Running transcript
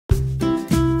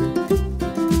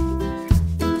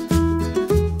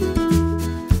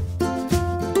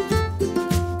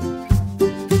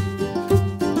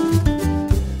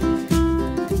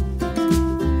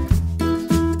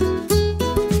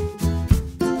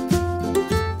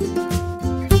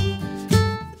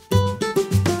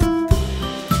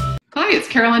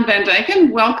Carolyn Van Dyken.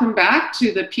 Welcome back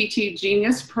to the PT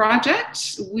Genius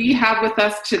Project. We have with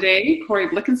us today Corey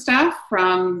Blinkenstaff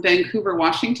from Vancouver,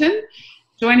 Washington,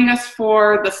 joining us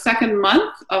for the second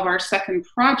month of our second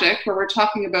project, where we're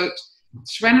talking about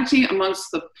serenity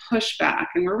amongst the pushback.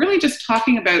 And we're really just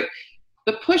talking about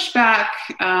the pushback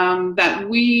that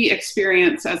we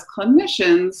experience as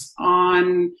clinicians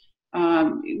on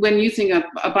when using a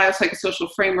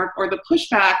biopsychosocial framework, or the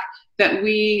pushback that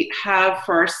we have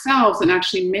for ourselves in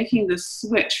actually making this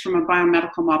switch from a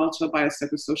biomedical model to a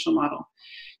biopsychosocial model.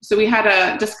 So we had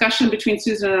a discussion between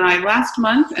Susan and I last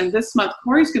month, and this month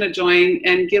Corey's going to join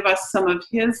and give us some of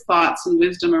his thoughts and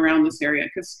wisdom around this area,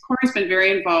 because Corey's been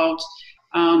very involved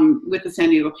with the San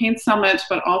Diego Pain Summit,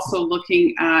 but also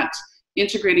looking at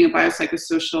integrating a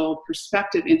biopsychosocial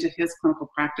perspective into his clinical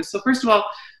practice. So first of all,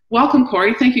 welcome,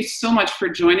 Corey. Thank you so much for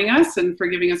joining us and for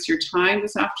giving us your time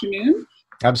this afternoon.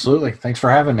 Absolutely. Thanks for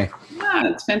having me. Yeah,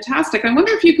 it's fantastic. I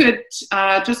wonder if you could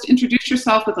just introduce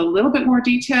yourself with a little bit more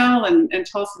detail and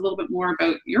tell us a little bit more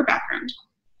about your background.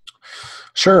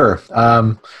 Sure.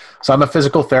 So I'm a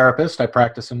physical therapist. I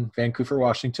practice in Vancouver,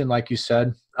 Washington, like you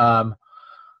said.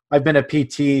 I've been a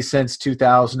PT since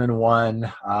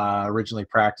 2001, originally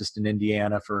practiced in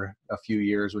Indiana for a few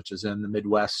years, which is in the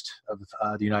Midwest of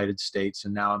the United States,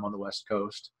 and now I'm on the West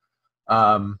Coast.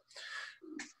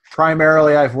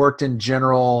 Primarily, I've worked in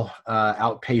general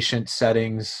outpatient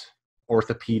settings,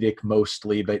 orthopedic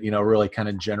mostly, but, really kind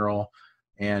of general.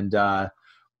 And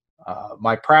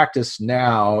my practice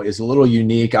now is a little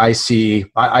unique. I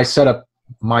set up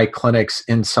my clinics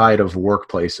inside of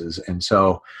workplaces. And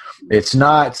so it's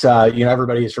not,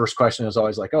 everybody's first question is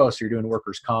always like, oh, so you're doing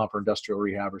workers' comp or industrial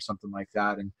rehab or something like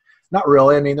that. And not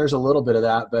really. I mean, there's a little bit of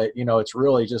that, but, it's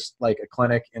really just like a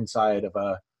clinic inside of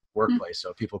a workplace.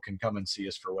 So people can come and see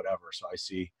us for whatever. So I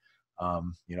see, a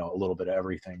little bit of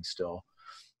everything still.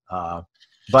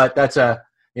 But that's kind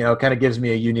of gives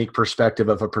me a unique perspective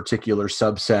of a particular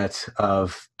subset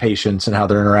of patients and how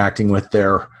they're interacting with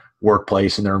their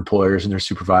workplace and their employers and their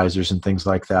supervisors and things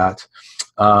like that.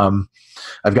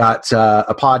 I've got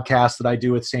a podcast that I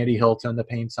do with Sandy Hilton, the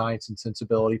Pain Science and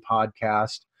Sensibility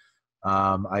podcast.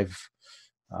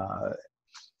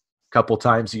 Couple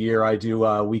times a year, I do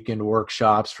weekend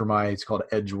workshops for it's called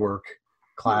Edge Work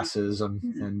classes.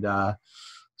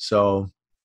 So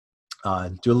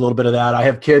do a little bit of that. I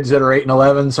have kids that are 8 and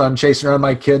 11, so I'm chasing around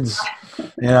my kids.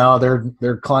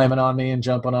 They're climbing on me and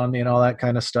jumping on me and all that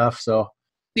kind of stuff. So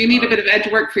you need a bit of edge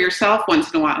work for yourself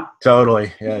once in a while.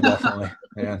 Totally. Yeah, definitely.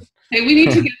 Yeah. Hey, we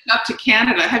need to get up to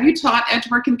Canada. Have you taught edge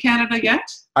work in Canada yet?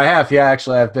 I have. Yeah,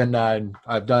 actually, I've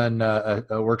done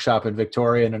a workshop in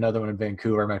Victoria and another one in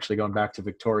Vancouver. I'm actually going back to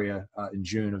Victoria in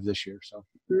June of this year. So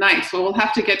nice. Well, we'll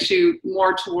have to get you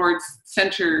more towards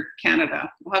center Canada.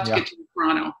 We'll have to get you to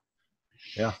Toronto.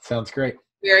 Yeah, sounds great.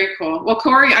 Very cool. Well,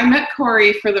 Corey, I met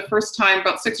Corey for the first time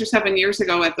about 6 or 7 years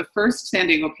ago at the first San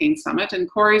Diego Pain Summit, and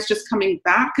Corey's just coming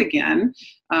back again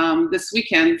this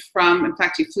weekend in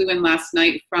fact, he flew in last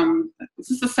night from, is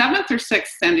this the 7th or 6th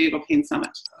San Diego Pain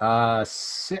Summit?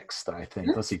 6th, I think.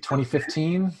 Let's see,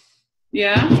 2015?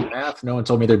 Yeah. Math? No one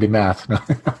told me there'd be math.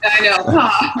 I know.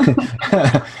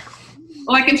 Huh?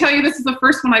 Well, I can tell you this is the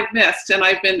first one I've missed, and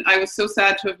I was so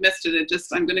sad to have missed it.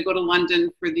 I'm going to go to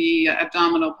London for the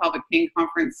Abdominal Pelvic Pain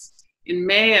Conference in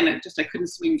May, and I couldn't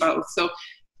swing both. So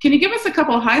can you give us a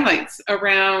couple of highlights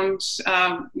around,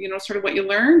 sort of what you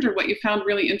learned or what you found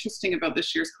really interesting about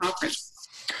this year's conference?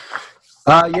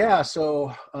 Yeah.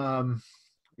 So,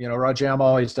 Rajam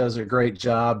always does a great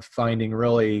job finding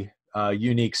really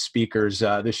unique speakers.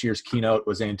 This year's keynote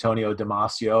was Antonio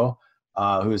Damasio,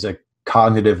 who's a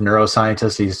cognitive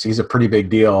neuroscientist. He's a pretty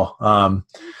big deal,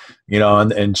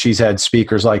 and she's had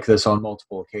speakers like this on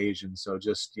multiple occasions. So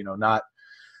just,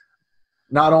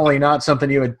 not only not something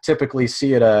you would typically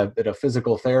see at a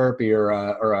physical therapy or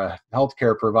a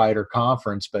healthcare provider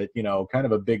conference, but, kind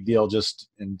of a big deal just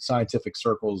in scientific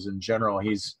circles in general.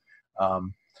 He's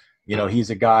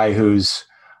a guy who's,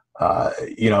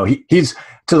 he's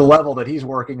to the level that he's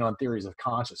working on theories of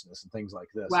consciousness and things like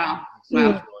this. Wow. So he's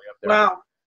really up there. Wow.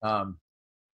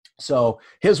 So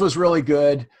his was really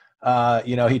good.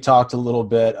 He talked a little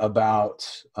bit about,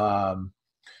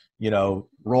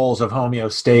 roles of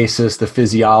homeostasis, the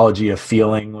physiology of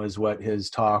feeling was what his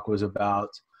talk was about.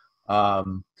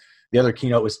 The other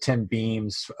keynote was Tim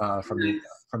Beams from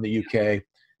the UK.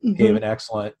 Mm-hmm. Gave an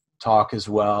excellent talk as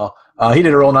well. He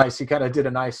did he kind of did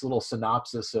a nice little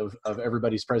synopsis of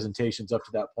everybody's presentations up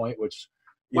to that point, which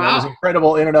it was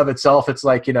incredible in and of itself. It's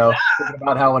like, thinking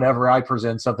about how whenever I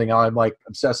present something, I'm like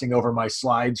obsessing over my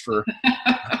slides for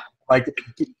like,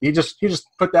 he just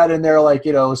put that in there, like,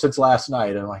 since last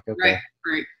night. I'm like, okay.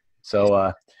 Right.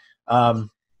 So,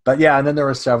 but yeah, and then there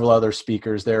were several other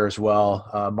speakers there as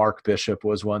well. Mark Bishop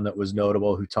was one that was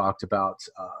notable, who talked about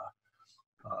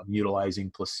utilizing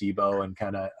placebo and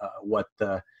kind of what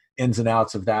the ins and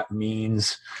outs of that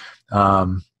means.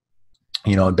 And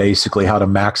basically how to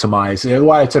maximize.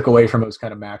 What I took away from it was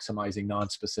kind of maximizing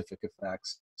non-specific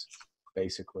effects,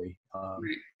 basically.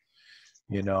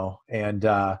 And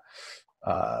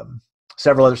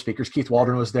several other speakers. Keith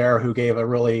Waldron was there, who gave a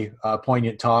really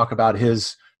poignant talk about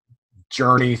his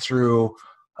journey through,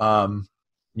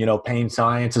 pain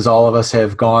science, as all of us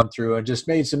have gone through, and just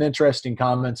made some interesting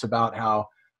comments about how,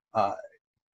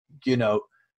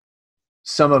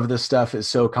 some of this stuff is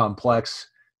so complex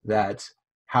that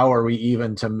how are we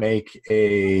even to make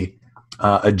a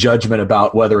judgment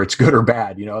about whether it's good or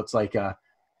bad? It's like,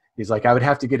 he's like, I would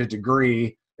have to get a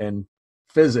degree in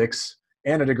physics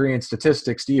and a degree in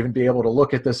statistics to even be able to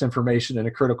look at this information in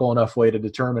a critical enough way to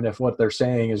determine if what they're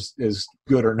saying is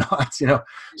good or not,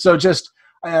 So just,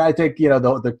 I think,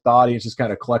 the audience just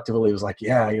kind of collectively was like,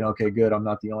 yeah, okay, good. I'm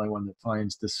not the only one that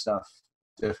finds this stuff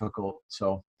difficult.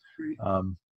 So,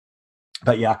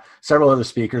 but yeah, several other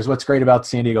speakers. What's great about the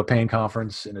San Diego Pain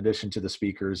Conference, in addition to the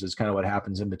speakers, is kind of what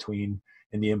happens in the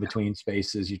in-between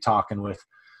spaces. You're talking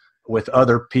with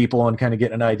other people and kind of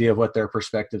getting an idea of what their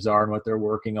perspectives are and what they're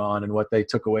working on and what they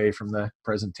took away from the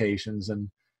presentations. And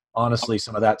honestly,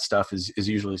 some of that stuff is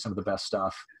usually some of the best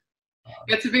stuff.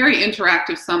 It's a very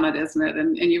interactive summit, isn't it?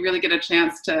 And you really get a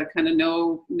chance to kind of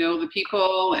know the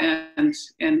people and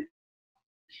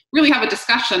really have a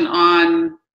discussion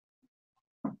on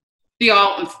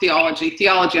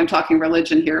theology. I'm talking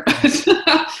religion here,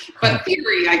 but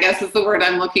theory, I guess, is the word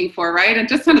I'm looking for, right? And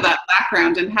just kind of that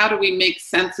background and how do we make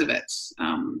sense of it?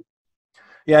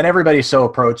 Yeah, and everybody's so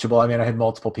approachable. I mean, I had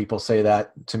multiple people say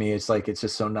that to me. It's like, it's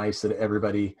just so nice that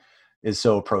everybody is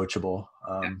so approachable.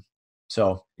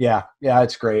 So yeah,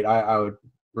 it's great. I would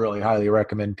really highly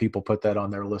recommend people put that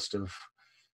on their list of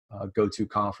go-to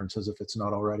conferences if it's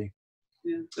not already.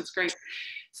 Yeah, that's great.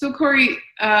 So Corey,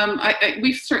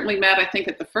 we've certainly met, I think,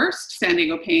 at the first San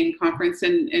Diego Pain Conference,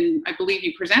 and I believe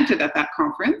you presented at that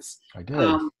conference. I did.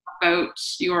 About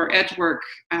your Edgework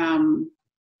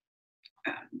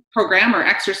program or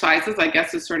exercises, I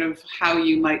guess, is sort of how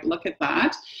you might look at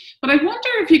that. But I wonder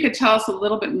if you could tell us a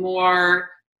little bit more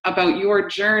about your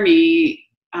journey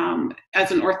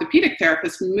as an orthopedic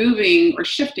therapist, moving or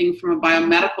shifting from a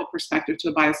biomedical perspective to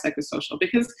a biopsychosocial,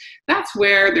 because that's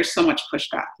where there's so much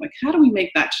pushback. Like, how do we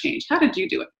make that change? How did you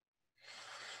do it?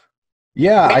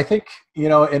 Yeah, I think,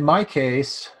 in my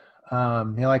case,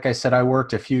 like I said, I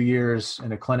worked a few years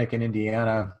in a clinic in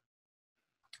Indiana.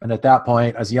 And at that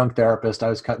point, as a young therapist, I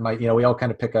was cutting we all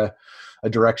kind of pick a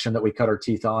direction that we cut our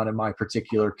teeth on. In my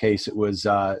particular case, it was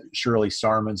Shirley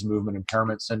Sarman's movement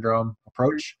impairment syndrome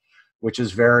approach, which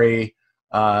is very,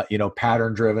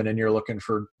 pattern driven, and you're looking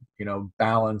for,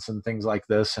 balance and things like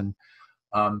this. And,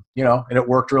 and it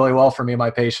worked really well for me.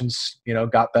 My patients,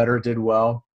 got better, did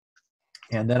well.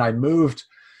 And then I moved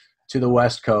to the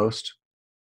West Coast,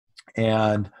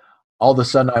 and all of a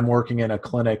sudden I'm working in a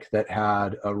clinic that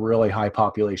had a really high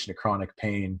population of chronic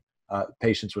pain,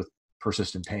 patients with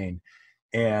persistent pain.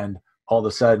 And all of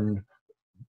a sudden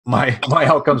my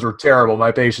outcomes were terrible.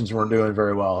 My patients weren't doing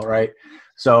very well. Right.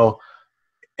 So,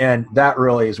 and that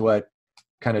really is what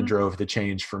kind of drove the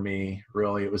change for me.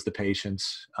 Really, it was the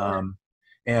patients.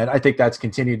 And I think that's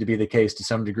continued to be the case to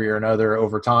some degree or another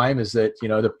over time, is that,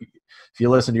 if you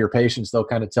listen to your patients, they'll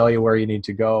kind of tell you where you need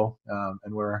to go,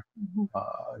 and where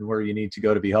you need to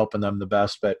go to be helping them the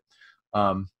best. But,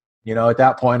 at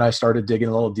that point I started digging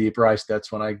a little deeper.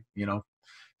 That's when I,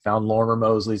 found Lorimer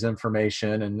Moseley's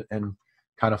information and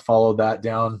kind of followed that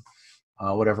down,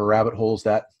 whatever rabbit holes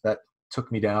that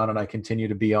took me down, and I continue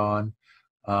to be on.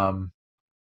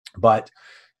 But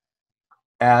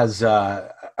as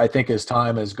I think as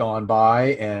time has gone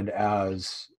by, and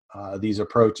as these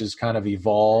approaches kind of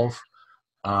evolve,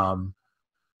 the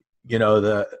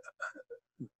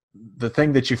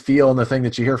thing that you feel and the thing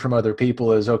that you hear from other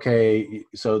people is, okay,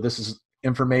 so this is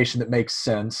information that makes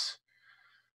sense,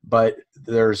 but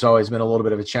there's always been a little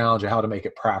bit of a challenge of how to make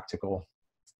it practical.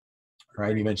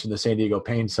 Right? You mentioned the San Diego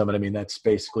Pain Summit. I mean, that's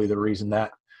basically the reason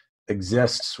that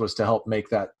exists, was to help make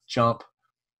that jump.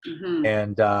 Mm-hmm.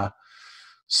 And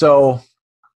so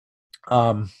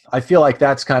I feel like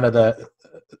that's kind of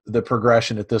the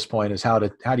progression at this point, is how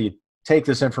do you take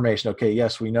this information? Okay,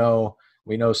 yes, we know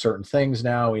certain things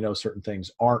now. We know certain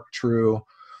things aren't true.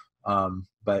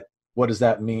 But what does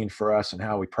that mean for us and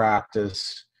how we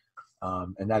practice?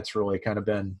 And that's really kind of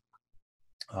been,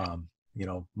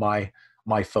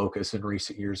 my focus in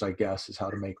recent years, I guess, is how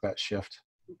to make that shift.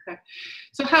 Okay.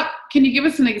 So can you give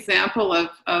us an example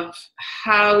of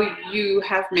how you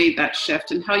have made that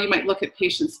shift and how you might look at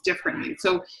patients differently?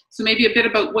 So maybe a bit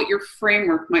about what your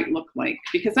framework might look like,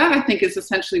 because that, I think, is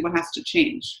essentially what has to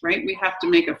change, right? We have to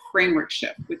make a framework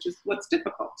shift, which is what's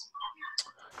difficult.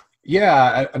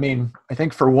 Yeah. I mean, I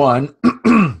think for one,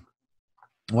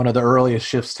 one of the earliest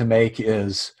shifts to make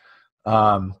is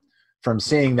from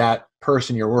seeing that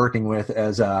person you're working with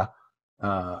as a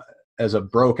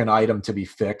broken item to be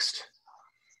fixed,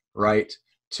 right,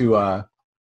 to a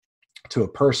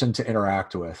person to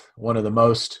interact with. One of the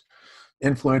most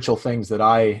influential things that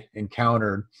I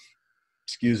encountered,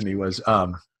 was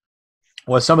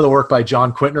some of the work by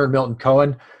John Quintner and Milton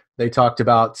Cohen. They talked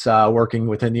about working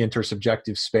within the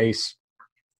intersubjective space,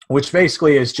 which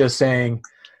basically is just saying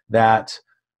that,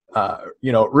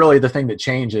 really the thing that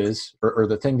changes or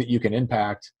the thing that you can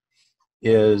impact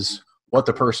is what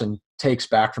the person takes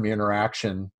back from your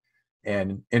interaction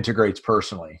and integrates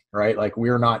personally, right? Like,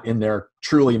 we're not in there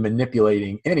truly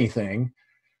manipulating anything.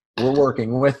 We're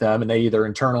working with them, and they either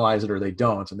internalize it or they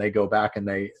don't, and they go back and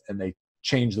they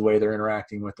change the way they're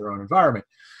interacting with their own environment.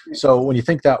 So when you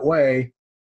think that way,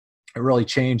 it really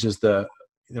changes the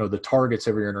targets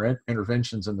of your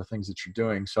interventions and the things that you're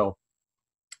doing. So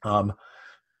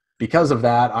because of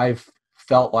that, I've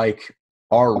felt like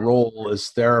our role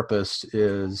as therapists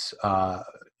is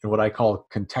what I call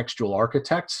contextual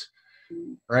architects,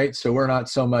 right? So we're not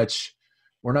so much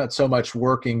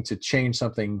working to change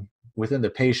something within the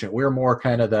patient. We're more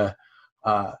kind of the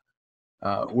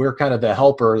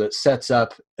helper that sets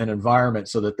up an environment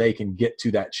so that they can get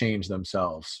to that change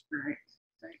themselves.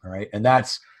 Right. And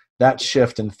that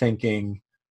shift in thinking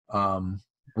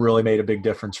really made a big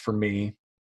difference for me.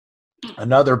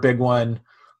 Another big one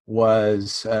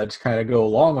was to kind of go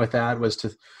along with that was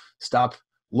to stop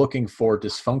looking for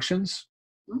dysfunctions,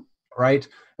 right?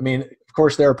 I mean, of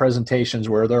course, there are presentations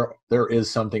where there is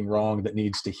something wrong that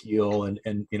needs to heal, and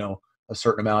a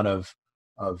certain amount of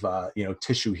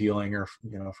tissue healing, or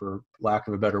for lack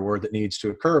of a better word, that needs to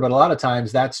occur. But a lot of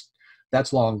times that's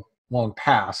long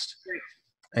past,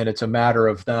 and it's a matter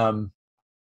of them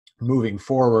moving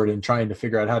forward and trying to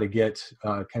figure out how to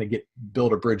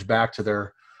build a bridge back to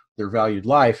their valued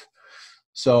life.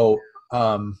 So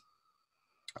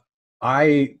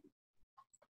I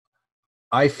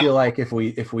feel like if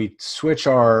we switch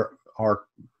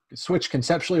switch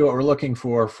conceptually what we're looking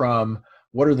for from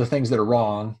what are the things that are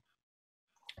wrong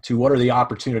to what are the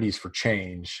opportunities for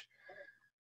change,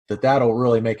 that'll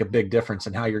really make a big difference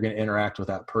in how you're going to interact with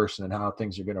that person and how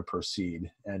things are going to proceed.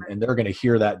 And they're going to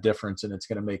hear that difference, and it's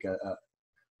going to make a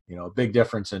big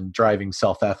difference in driving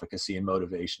self-efficacy and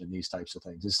motivation and these types of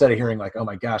things. Instead of hearing like, oh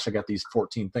my gosh, I got these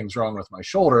 14 things wrong with my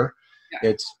shoulder.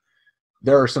 Yeah.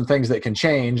 There are some things that can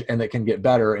change and that can get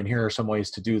better, and here are some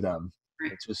ways to do them.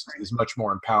 It just is much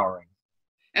more empowering.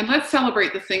 And let's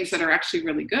celebrate the things that are actually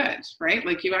really good, right?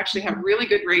 Like, you actually have really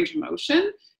good range of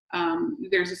motion.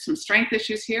 There's some strength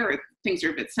issues here. Things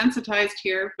are a bit sensitized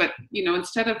here, but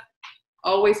instead of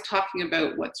always talking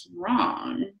about what's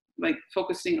wrong, like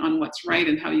focusing on what's right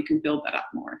and how you can build that up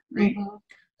more, right? Mm-hmm.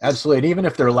 Absolutely. And even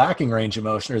if they're lacking range of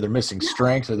motion, or they're missing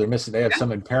strength, or they have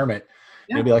some impairment,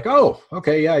 you'll be like, oh,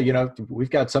 okay, yeah, we've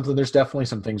got something. There's definitely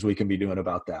some things we can be doing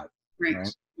about that. Right.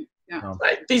 Yeah.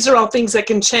 Right. These are all things that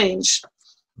can change,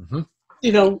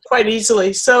 quite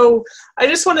easily. So I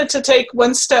just wanted to take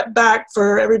one step back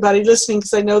for everybody listening,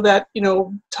 because I know that,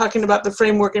 talking about the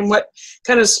framework and what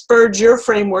kind of spurred your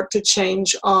framework to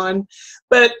change on,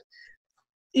 but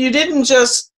you didn't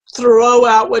just throw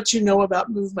out what you know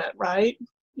about movement, right?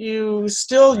 You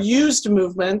still used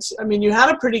movement. I mean, you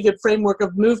had a pretty good framework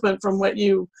of movement from what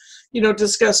you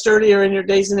discussed earlier in your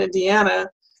days in Indiana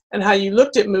and how you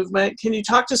looked at movement. Can you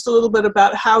talk just a little bit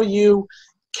about how you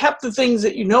kept the things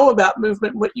that you know about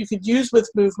movement, what you could use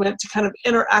with movement to kind of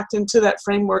interact into that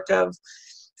framework of,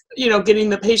 getting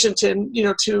the patient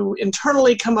to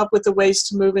internally come up with the ways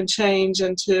to move and change,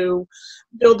 and to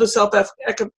build the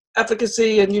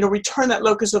self-efficacy and, return that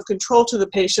locus of control to the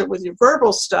patient with your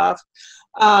verbal stuff,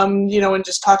 and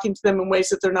just talking to them in ways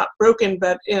that they're not broken,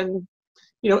 but in,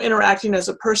 interacting as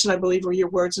a person, I believe were your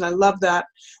words, and I love that.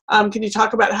 Can you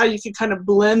talk about how you could kind of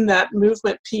blend that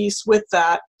movement piece with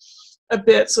that a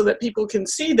bit, so that people can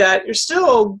see that you're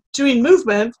still doing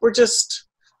movement, we're just,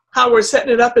 how we're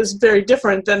setting it up is very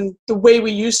different than the way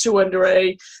we used to under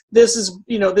this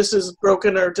is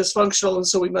broken or dysfunctional, and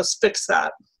so we must fix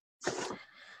that.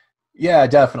 Yeah,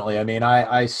 definitely. I mean,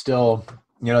 I still,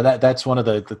 that's one of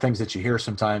the things that you hear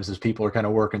sometimes is people are kind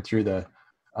of working through the,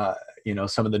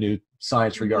 some of the new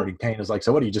science regarding pain is like,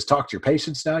 so what, do you just talk to your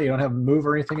patients now? You don't have them move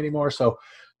or anything anymore? So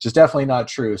just definitely not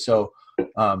true. So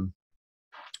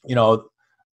you know,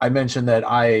 I mentioned that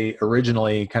I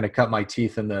originally kind of cut my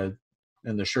teeth in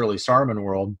the Shirley Sarman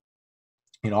world.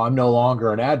 You know, I'm no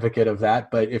longer an advocate of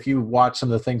that, but if you watch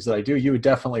some of the things that I do, you would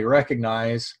definitely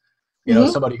recognize, you know,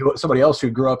 somebody else who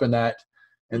grew up in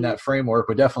that framework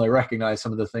would definitely recognize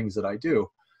some of the things that I do.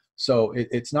 So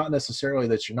it's not necessarily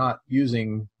that you're not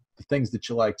using the things that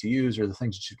you like to use or the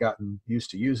things that you've gotten used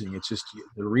to using. It's just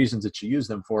the reasons that you use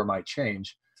them for might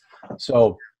change.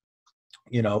 So,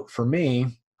 you know, for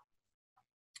me,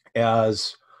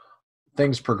 as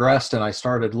things progressed and I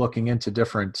started looking into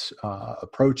different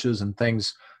approaches and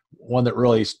things, one that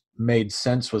really made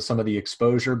sense was some of the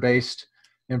exposure-based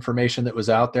information that was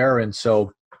out there. And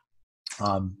so,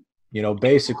 you know,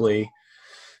 basically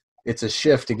it's a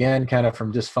shift again, kind of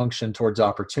from dysfunction towards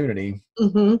opportunity.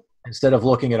 Mm-hmm. Instead of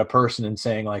looking at a person and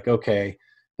saying like, okay,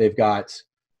 they've got,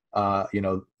 you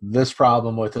know, this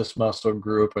problem with this muscle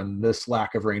group and this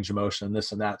lack of range of motion and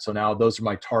this and that. So now those are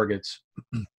my targets.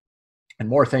 And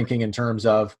more thinking in terms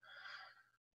of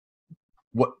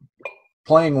what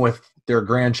playing with their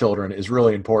grandchildren is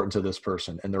really important to this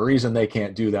person. And the reason they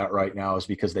can't do that right now is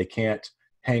because they can't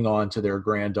hang on to their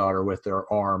granddaughter with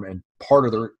their arm. And part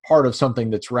of something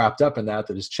that's wrapped up in that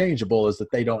is changeable is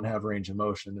that they don't have range of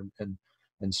motion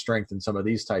and strength and some of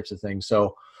these types of things.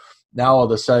 So now all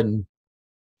of a sudden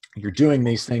you're doing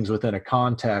these things within a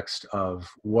context of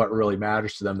what really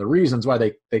matters to them. The reasons why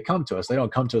they come to us, they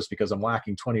don't come to us because I'm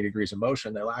lacking 20 degrees of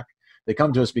motion. They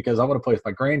come to us because I want to play with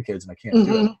my grandkids and I can't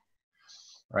do it.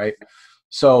 Right.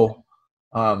 So,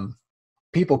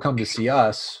 people come to see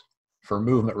us for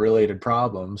movement related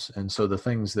problems. And so the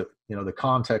things that, you know, the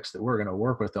context that we're going to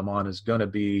work with them on is going to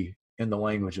be in the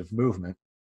language of movement.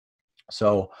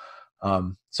 So,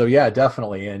 yeah,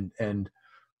 definitely. And,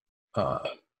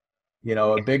 you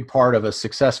know, a big part of a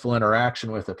successful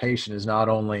interaction with a patient is not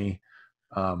only,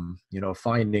 you know,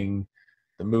 finding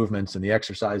the movements and the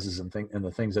exercises and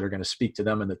the things that are going to speak to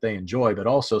them and that they enjoy, but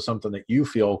also something that you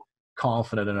feel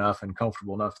confident enough and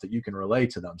comfortable enough that you can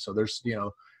relate to them. So there's, you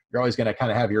know, you're always going to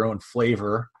kind of have your own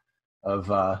flavor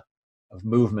of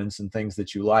movements and things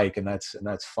that you like. And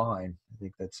that's fine. I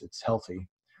think it's healthy.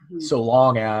 Mm-hmm. So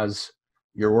long as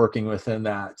you're working within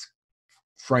that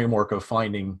framework of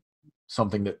finding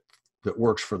something that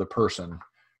works for the person,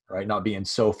 right? Not being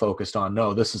so focused on,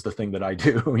 no, this is the thing that I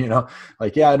do, you know,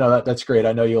 like, yeah, no, that's great.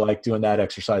 I know you like doing that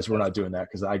exercise. We're not doing that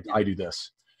because I do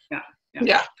this.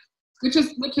 Yeah. Which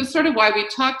is sort of why we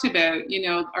talked about, you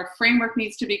know, our framework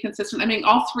needs to be consistent. I mean,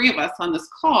 all three of us on this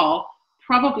call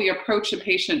probably approach a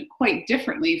patient quite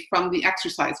differently from the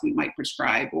exercise we might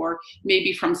prescribe, or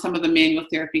maybe from some of the manual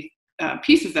therapy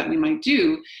pieces that we might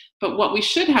do. But what we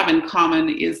should have in common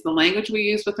is the language we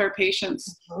use with our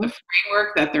patients, the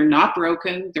framework that they're not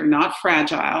broken, they're not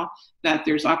fragile, that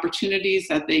there's opportunities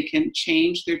that they can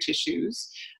change their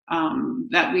tissues,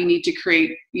 that we need to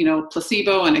create, you know,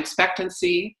 placebo and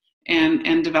expectancy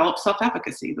and develop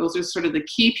self-efficacy. Those are sort of the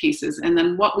key pieces. And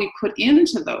then what we put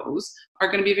into those are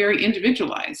going to be very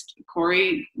individualized.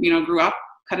 Corey, you know, grew up,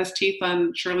 cut his teeth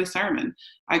on Shirley Sarman.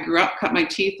 I grew up, cut my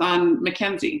teeth on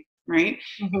Mackenzie, right?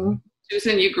 Mm-hmm.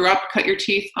 Susan, you grew up, cut your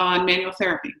teeth on manual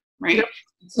therapy, right? Yep.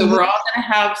 So we're all going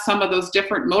to have some of those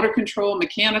different motor control,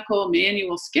 mechanical,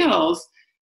 manual skills,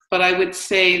 but I would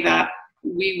say that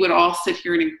we would all sit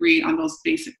here and agree on those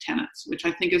basic tenets, which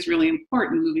I think is really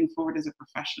important moving forward as a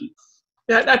profession.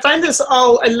 Yeah, I find this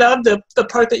all, I love the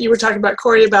part that you were talking about,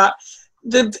 Corey, about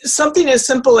something as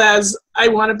simple as I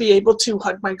want to be able to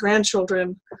hug my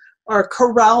grandchildren or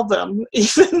corral them,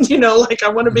 even, you know, like I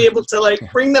want to be able to like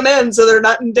bring them in so they're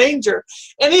not in danger.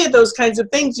 Any of those kinds of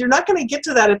things, you're not going to get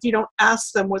to that if you don't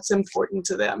ask them what's important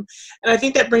to them. And I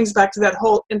think that brings back to that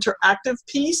whole interactive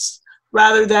piece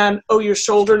rather than, oh, your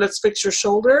shoulder, let's fix your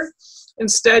shoulder.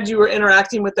 Instead, you were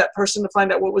interacting with that person to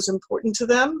find out what was important to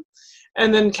them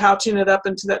and then couching it up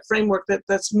into that framework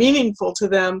that's meaningful to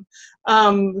them.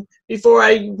 Before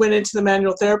I went into the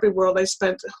manual therapy world, I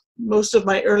spent most of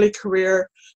my early career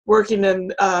working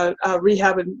in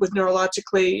rehab with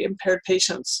neurologically impaired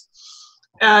patients.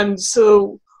 And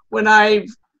so when I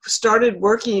started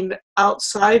working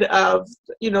outside of,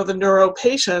 you know, the neuro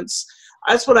patients,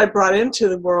 that's what I brought into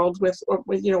the world with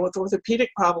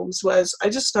orthopedic problems. Was I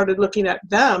just started looking at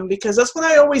them because that's what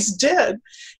I always did.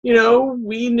 You know,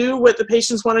 we knew what the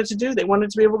patients wanted to do. They wanted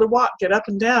to be able to walk, get up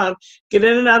and down, get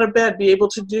in and out of bed, be able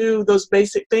to do those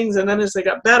basic things. And then as they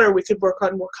got better, we could work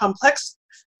on more complex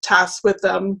tasks with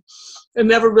them and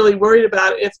never really worried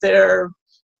about if they're,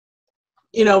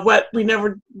 you know, what we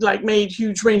never like made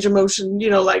huge range of motion, you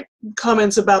know, like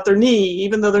comments about their knee,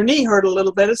 even though their knee hurt a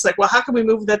little bit. It's like, well, how can we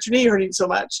move without your knee hurting so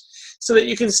much so that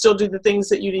you can still do the things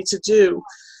that you need to do?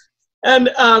 And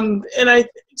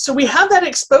so we have that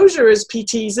exposure as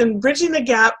PTs, and bridging the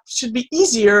gap should be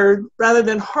easier rather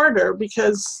than harder,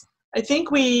 because I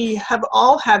think we have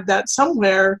all had that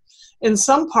somewhere in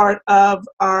some part of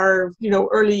our,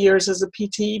 early years as a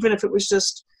PT, even if it was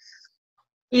just,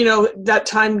 that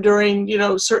time during,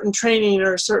 certain training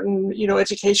or certain,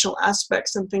 educational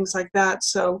aspects and things like that.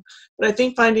 So, but I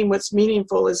think finding what's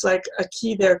meaningful is like a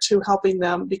key there to helping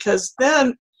them, because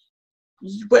then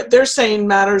what they're saying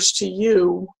matters to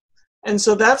you. And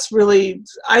so that's really,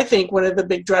 I think, one of the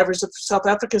big drivers of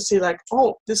self-efficacy, like,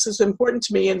 oh, this is important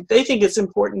to me, and they think it's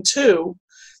important too.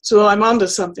 So I'm onto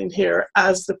something here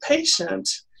as the patient,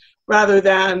 rather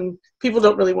than people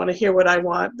don't really want to hear what I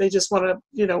want. They just want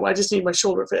to, I just need my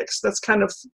shoulder fixed. That's kind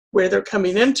of where they're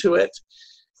coming into it,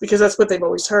 because that's what they've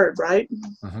always heard, right?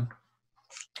 Mm-hmm.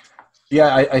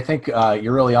 Yeah, I think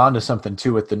you're really onto something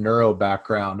too with the neuro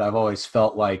background. I've always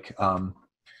felt like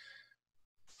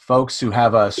folks who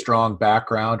have a strong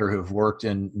background or who've worked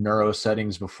in neuro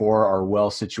settings before are well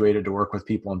situated to work with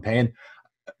people in pain.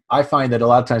 I find that a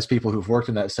lot of times people who've worked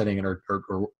in that setting and are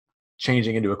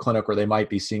changing into a clinic where they might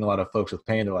be seeing a lot of folks with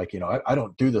pain, they're like, I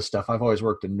don't do this stuff. I've always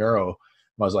worked in neuro. And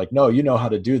I was like, no, you know how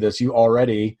to do this. You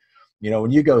already,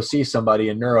 when you go see somebody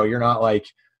in neuro, you're not like,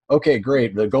 okay,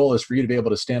 great, the goal is for you to be able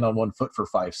to stand on one foot for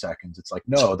 5 seconds. It's like,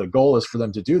 no, the goal is for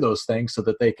them to do those things so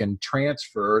that they can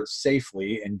transfer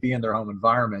safely and be in their home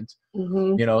environment.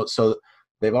 Mm-hmm. So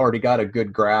they've already got a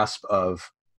good grasp of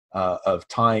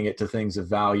tying it to things of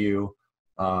value.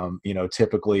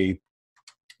 Typically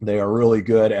they are really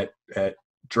good at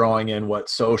drawing in what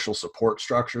social support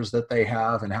structures that they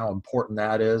have and how important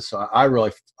that is. So I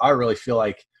really feel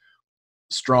like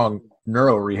strong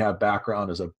neuro rehab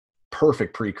background is a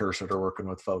perfect precursor to working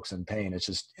with folks in pain. It's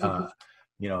just,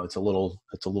 it's a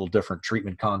little different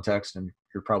treatment context, and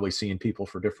you're probably seeing people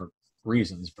for different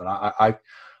reasons, but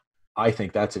I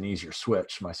think that's an easier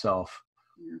switch myself.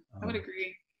 Yeah, I would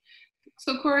agree.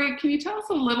 So Corey, can you tell us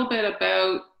a little bit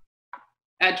about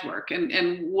edge work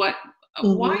and what,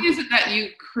 why is it that you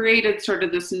created sort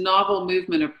of this novel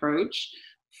movement approach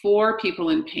for people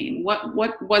in pain? What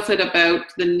was it about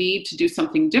the need to do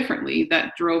something differently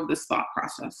that drove this thought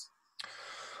process?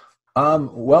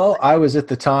 Well, I was at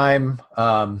the time,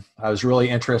 I was really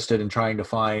interested in trying to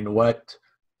find what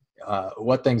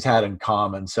things had in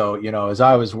common. So, as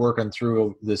I was working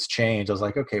through this change, I was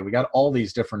like, okay, we got all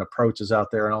these different approaches out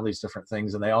there and all these different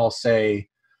things, and they all say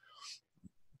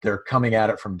they're coming at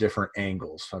it from different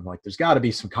angles. So I'm like, there's got to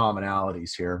be some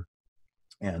commonalities here.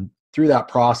 And through that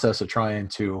process of trying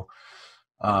to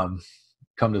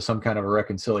come to some kind of a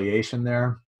reconciliation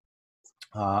there,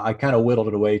 I kind of whittled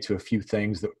it away to a few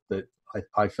things that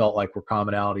I felt like were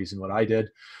commonalities in what I did.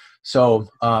 So,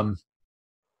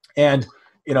 and,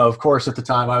 of course, at the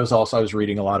time I was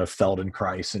reading a lot of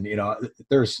Feldenkrais, and,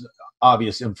 there's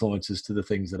obvious influences to the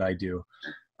things that I do.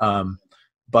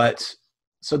 But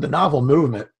so the novel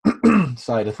movement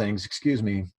side of things,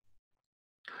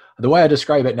 the way I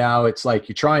describe it now, it's like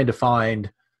you're trying to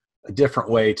find a different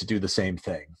way to do the same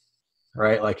thing,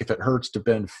 right? Like if it hurts to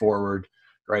bend forward,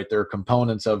 right, there are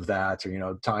components of that,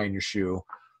 or, tying your shoe,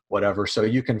 whatever. So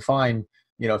you can find,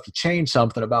 if you change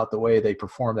something about the way they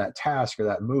perform that task or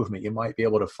that movement, you might be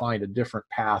able to find a different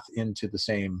path into the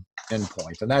same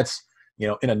endpoint. And that's,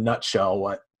 in a nutshell,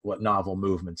 what novel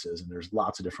movements is. And there's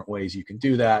lots of different ways you can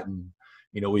do that. And,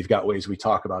 we've got ways we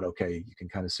talk about, okay, you can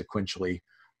kind of sequentially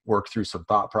work through some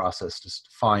thought process to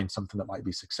find something that might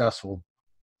be successful.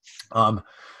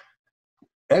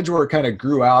 Edge work kind of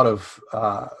grew out of,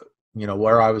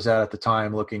 where I was at the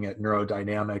time, looking at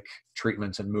neurodynamic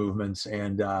treatments and movements.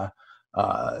 And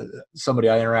somebody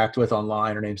I interact with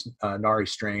online, her name's Nari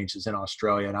Strange, is in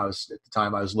Australia. And at the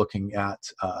time I was looking at,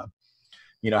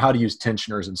 how to use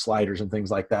tensioners and sliders and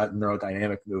things like that in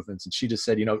neurodynamic movements. And she just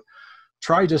said,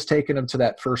 try just taking them to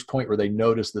that first point where they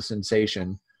notice the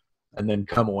sensation and then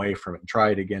come away from it and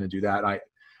try it again and do that.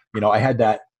 And I had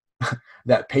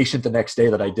that patient the next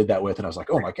day that I did that with, and I was like,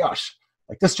 oh my gosh,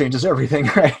 like this changes everything,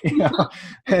 right?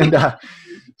 And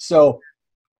so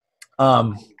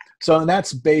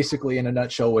that's basically in a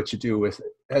nutshell what you do with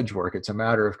edge work. It's a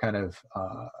matter of kind of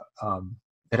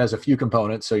it has a few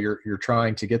components. So you're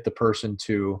trying to get the person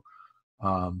to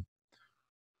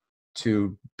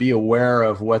be aware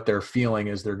of what they're feeling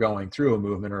as they're going through a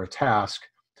movement or a task,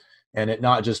 and it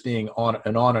not just being on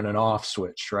and an off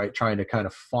switch, right? Trying to kind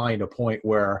of find a point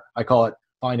where I call it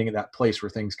finding that place where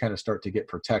things kind of start to get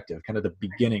protective, kind of the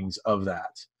beginnings of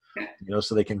that,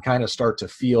 so they can kind of start to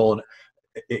feel, and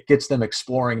it gets them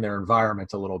exploring their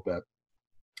environment a little bit.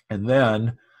 And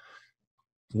then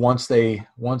once they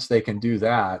can do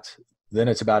that, then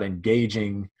it's about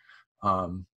engaging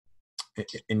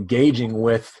engaging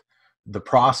with the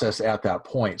process at that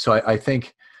point. So I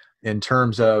think in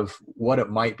terms of what it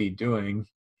might be doing,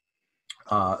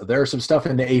 there's some stuff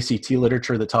in the ACT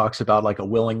literature that talks about like a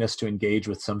willingness to engage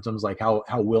with symptoms, like how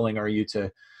willing are you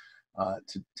to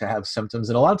have symptoms.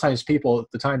 And a lot of times people,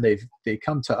 at the time they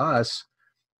come to us,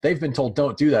 they've been told,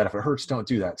 don't do that. If it hurts, don't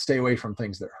do that. Stay away from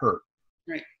things that hurt.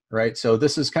 Right. So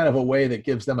this is kind of a way that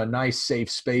gives them a nice, safe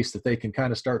space that they can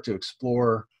kind of start to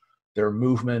explore their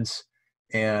movements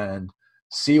and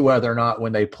see whether or not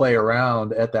when they play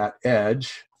around at that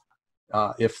edge,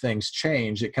 if things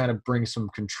change, it kind of brings some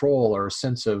control or a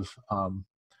sense of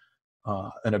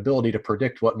an ability to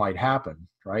predict what might happen.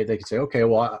 Right. They could say, okay,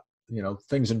 well,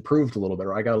 things improved a little bit,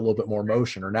 or I got a little bit more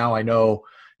motion, or now I know,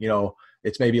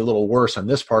 it's maybe a little worse on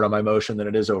this part of my motion than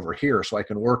it is over here. So I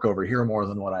can work over here more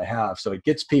than what I have. So it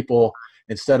gets people,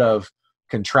 instead of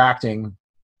contracting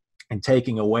and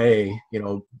taking away,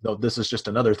 this is just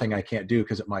another thing I can't do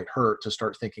because it might hurt, to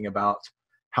start thinking about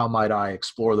how might I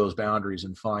explore those boundaries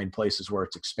and find places where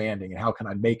it's expanding, and how can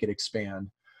I make it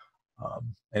expand?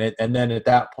 And then at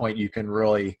that point, you can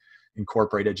really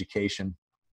incorporate education.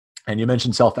 And you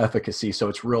mentioned self-efficacy. So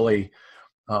it's really,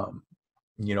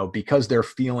 because they're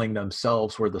feeling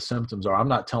themselves where the symptoms are, I'm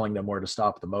not telling them where to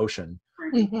stop the motion.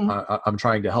 I'm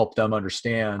trying to help them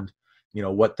understand,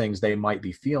 what things they might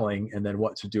be feeling and then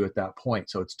what to do at that point.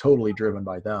 So it's totally driven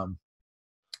by them.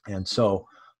 And so,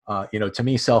 to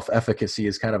me, self-efficacy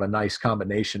is kind of a nice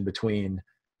combination between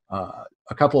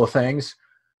a couple of things.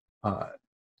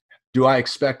 Do I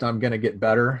expect I'm going to get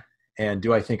better? And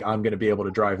do I think I'm going to be able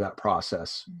to drive that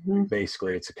process?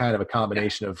 Basically, it's a kind of a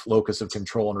combination of locus of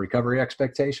control and recovery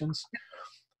expectations.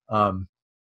 And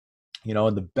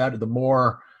the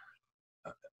more,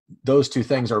 those two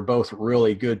things are both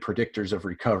really good predictors of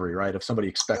recovery, right? If somebody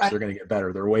expects they're going to get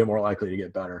better, they're way more likely to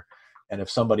get better. And if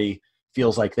somebody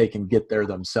feels like they can get there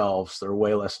themselves, they're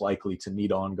way less likely to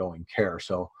need ongoing care.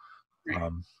 So,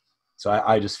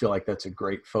 I just feel like that's a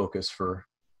great focus for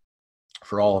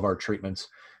all of our treatments.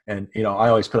 And, I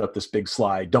always put up this big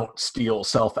slide, don't steal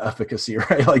self-efficacy,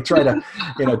 right? Like try to,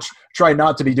 try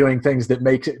not to be doing things that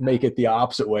make it the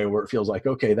opposite way, where it feels like,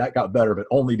 okay, that got better, but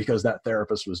only because that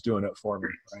therapist was doing it for me.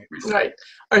 Right.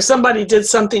 Or somebody did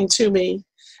something to me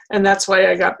and that's why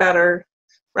I got better,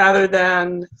 rather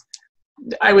than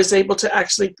I was able to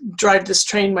actually drive this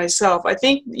train myself. I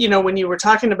think, when you were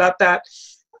talking about that,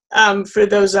 for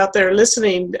those out there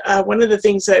listening, one of the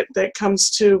things that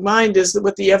comes to mind is that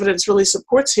what the evidence really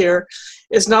supports here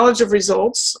is knowledge of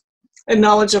results and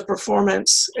knowledge of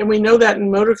performance. And we know that in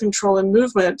motor control and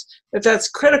movement, that's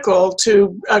critical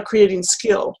to creating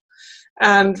skill.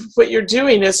 And what you're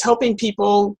doing is helping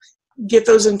people get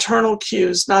those internal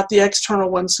cues, not the external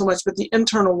ones so much, but the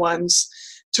internal ones,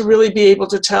 to really be able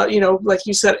to tell, like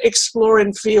you said, explore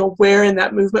and feel where in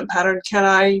that movement pattern can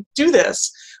I do this?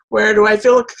 Where do I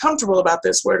feel comfortable about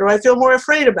this? Where do I feel more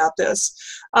afraid about this?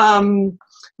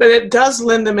 But it does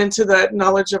lend them into that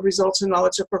knowledge of results and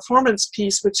knowledge of performance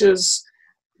piece, which is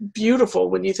beautiful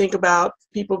when you think about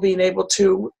people being able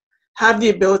to have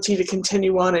the ability to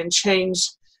continue on and change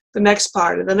the next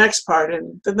part and the next part.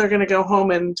 And then they're going to go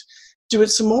home and do it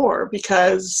some more,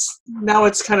 because now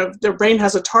it's kind of, their brain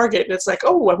has a target and it's like,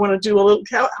 oh, I want to do a little,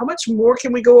 how much more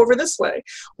can we go over this way?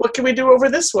 What can we do over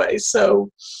this way?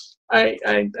 So I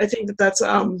think that's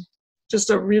just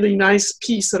a really nice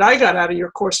piece that I got out of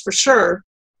your course for sure.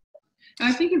 And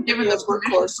I think you've given them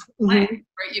permission, right?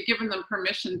 You've given them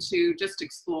permission to just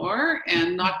explore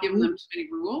and not given them too many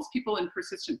rules. People in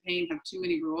persistent pain have too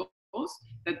many rules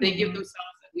that they give themselves,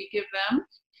 that we give them.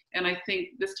 And I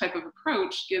think this type of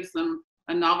approach gives them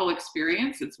a novel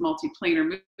experience. It's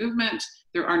multiplanar movement.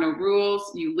 There are no rules.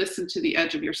 You listen to the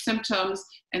edge of your symptoms,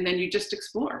 and then you just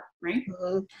explore, right?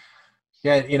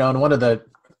 Yeah, and one of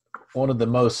the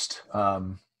most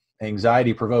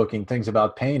anxiety-provoking things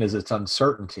about pain is its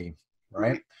uncertainty,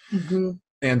 right?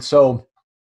 And so,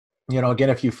 again,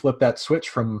 if you flip that switch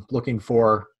from looking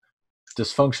for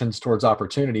dysfunctions towards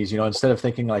opportunities, instead of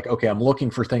thinking like, okay, I'm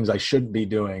looking for things I shouldn't be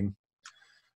doing,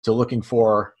 to looking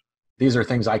for, these are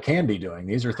things I can be doing.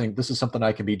 This is something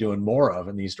I can be doing more of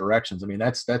in these directions. I mean,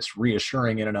 that's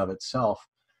reassuring in and of itself.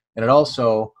 And it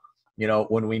also,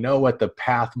 when we know what the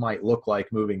path might look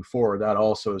like moving forward, that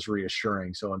also is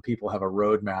reassuring. So when people have a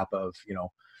roadmap of,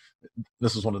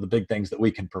 this is one of the big things that we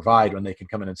can provide, when they can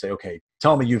come in and say, okay,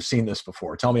 tell me you've seen this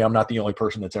before. Tell me I'm not the only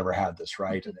person that's ever had this,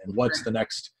 right? And what's the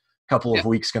next couple of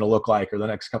weeks going to look like, or the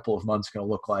next couple of months going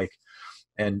to look like?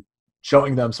 And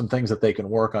showing them some things that they can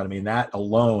work on. I mean, that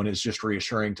alone is just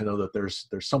reassuring to know that there's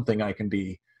something I can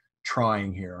be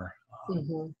trying here.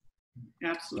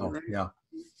 Absolutely. So, yeah.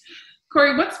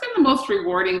 Corey, what's been the most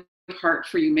rewarding part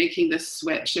for you making this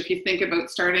switch? If you think about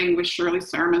starting with Shirley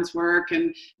Sarman's work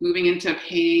and moving into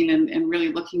pain and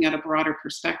really looking at a broader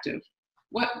perspective,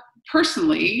 what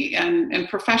personally and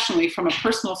professionally, from a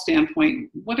personal standpoint,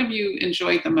 what have you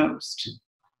enjoyed the most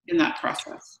in that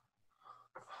process?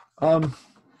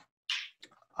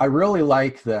 I really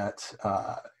like that,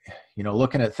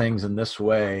 looking at things in this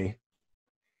way,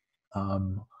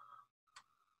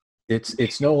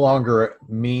 it's no longer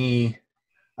me.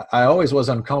 I always was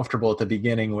uncomfortable at the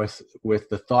beginning with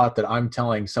the thought that I'm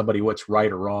telling somebody what's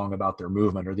right or wrong about their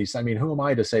movement or these. I mean, who am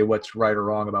I to say what's right or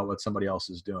wrong about what somebody else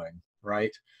is doing,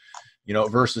 right?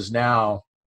 Versus now,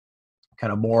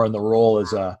 kind of more in the role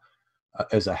as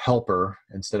a helper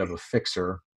instead of a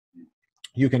fixer.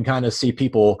 You can kind of see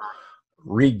people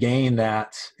regain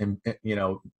that, and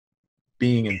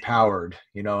being empowered,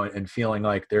 and feeling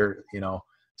like they're,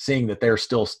 seeing that they're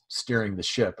still steering the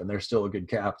ship and they're still a good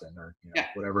captain, or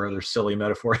whatever other silly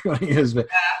metaphor you want to use. But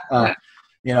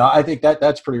I think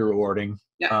that's pretty rewarding.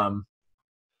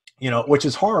 Which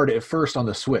is hard at first on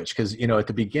the switch, because at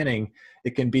the beginning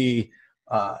it can be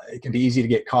easy to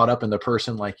get caught up in the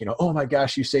person, like, oh my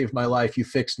gosh, you saved my life, you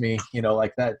fixed me,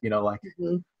 like that,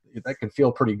 that can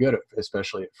feel pretty good,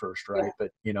 especially at first, right? But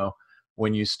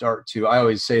when you start to, I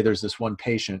always say there's this one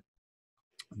patient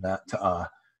that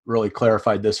really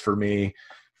clarified this for me,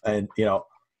 and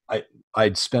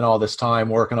I'd spent all this time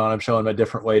working on him, showing him a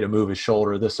different way to move his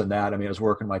shoulder, this and that. I mean, I was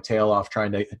working my tail off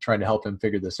trying to help him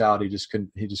figure this out. He just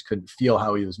couldn't feel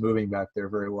how he was moving back there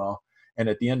very well. And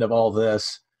at the end of all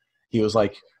this, he was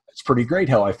like, "It's pretty great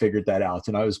how I figured that out."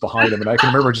 And I was behind him, and I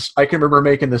can remember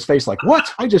making this face like,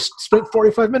 "What? I just spent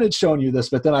 45 minutes showing you this."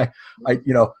 But then I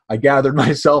gathered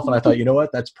myself and I thought, you know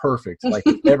what? That's perfect. Like,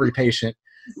 if every patient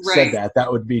said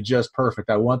that would be just perfect.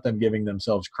 I want them giving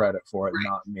themselves credit for it,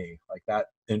 not me. Like that,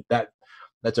 and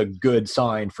that's a good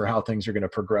sign for how things are going to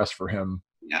progress for him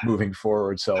moving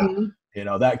forward. So,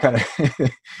 that kind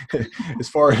of, as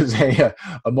far as a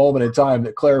moment in time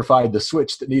that clarified the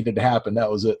switch that needed to happen, that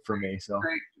was it for me. So,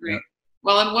 Great.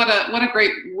 Well, and what a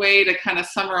great way to kind of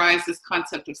summarize this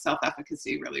concept of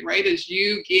self-efficacy, really, right? Is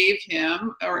you gave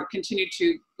him, or continued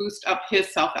to boost up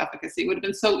his self-efficacy. It would have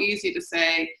been so easy to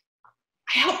say,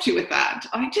 "I helped you with that.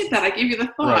 I did that. I gave you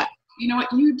the thought." Right. You know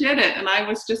what? You did it, and I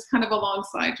was just kind of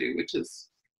alongside you, which is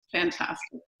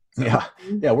fantastic. So,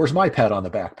 yeah. Where's my pat on the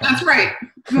back? Pat? That's right.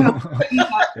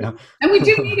 And we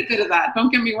do need a bit of that.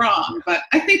 Don't get me wrong, but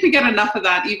I think we get enough of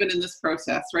that even in this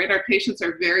process, right? Our patients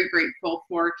are very grateful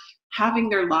for having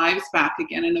their lives back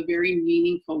again in a very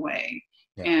meaningful way,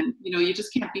 and you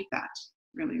just can't beat that,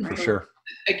 really, right? For sure.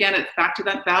 Again, it's back to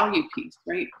that value piece,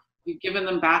 right? You've given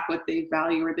them back what they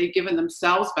value, or they've given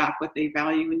themselves back what they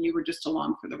value, and you were just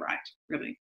along for the ride,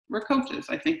 really. We're coaches.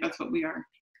 I think that's what we are.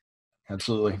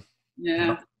 Absolutely.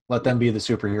 Yeah. Let them be the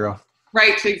superhero.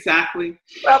 Right, exactly.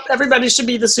 Well, everybody should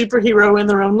be the superhero in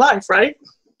their own life, right?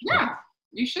 Yeah,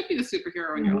 you should be the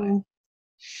superhero in your life.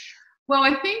 Well,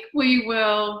 I think we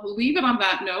will leave it on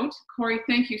that note. Corey,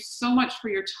 thank you so much for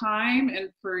your time and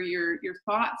for your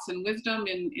thoughts and wisdom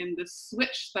in this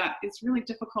switch that is really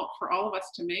difficult for all of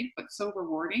us to make, but so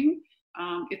rewarding.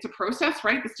 It's a process,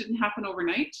 right? This didn't happen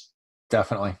overnight.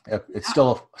 Definitely. It's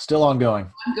still ongoing.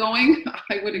 Ongoing,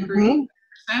 I would agree.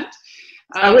 100%.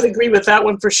 I would agree with that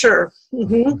one for sure. So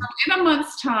in a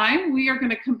month's time, we are going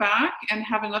to come back and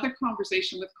have another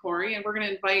conversation with Corey, and we're going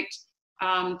to invite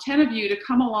 10 of you to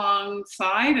come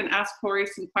alongside and ask Corey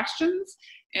some questions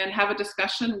and have a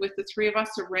discussion with the three of us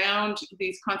around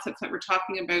these concepts that we're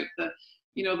talking about,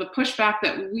 the pushback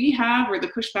that we have, or the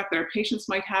pushback that our patients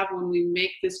might have when we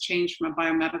make this change from a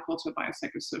biomedical to a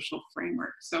biopsychosocial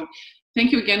framework. So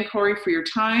thank you again, Corey, for your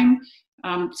time.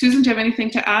 Susan, do you have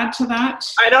anything to add to that?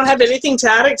 I don't have anything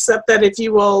to add, except that if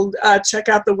you will check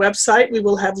out the website, we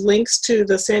will have links to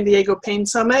the San Diego Pain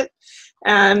Summit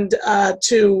and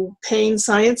to Pain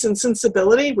Science and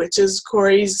Sensibility, which is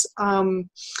Corey's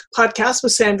podcast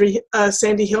with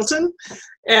Sandy Hilton,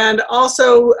 and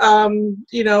also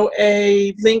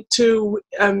a link to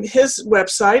his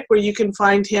website where you can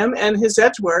find him and his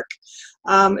edge work.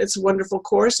 It's a wonderful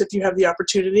course. If you have the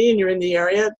opportunity and you're in the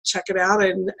area, check it out,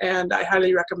 and I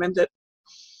highly recommend it.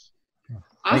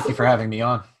 Awesome. Thank you for having me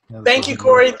on. Thank you,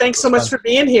 Corey. Thanks so much for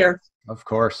being here. Of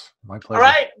course. My pleasure. All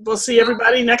right. We'll see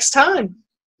everybody next time.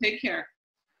 Take care.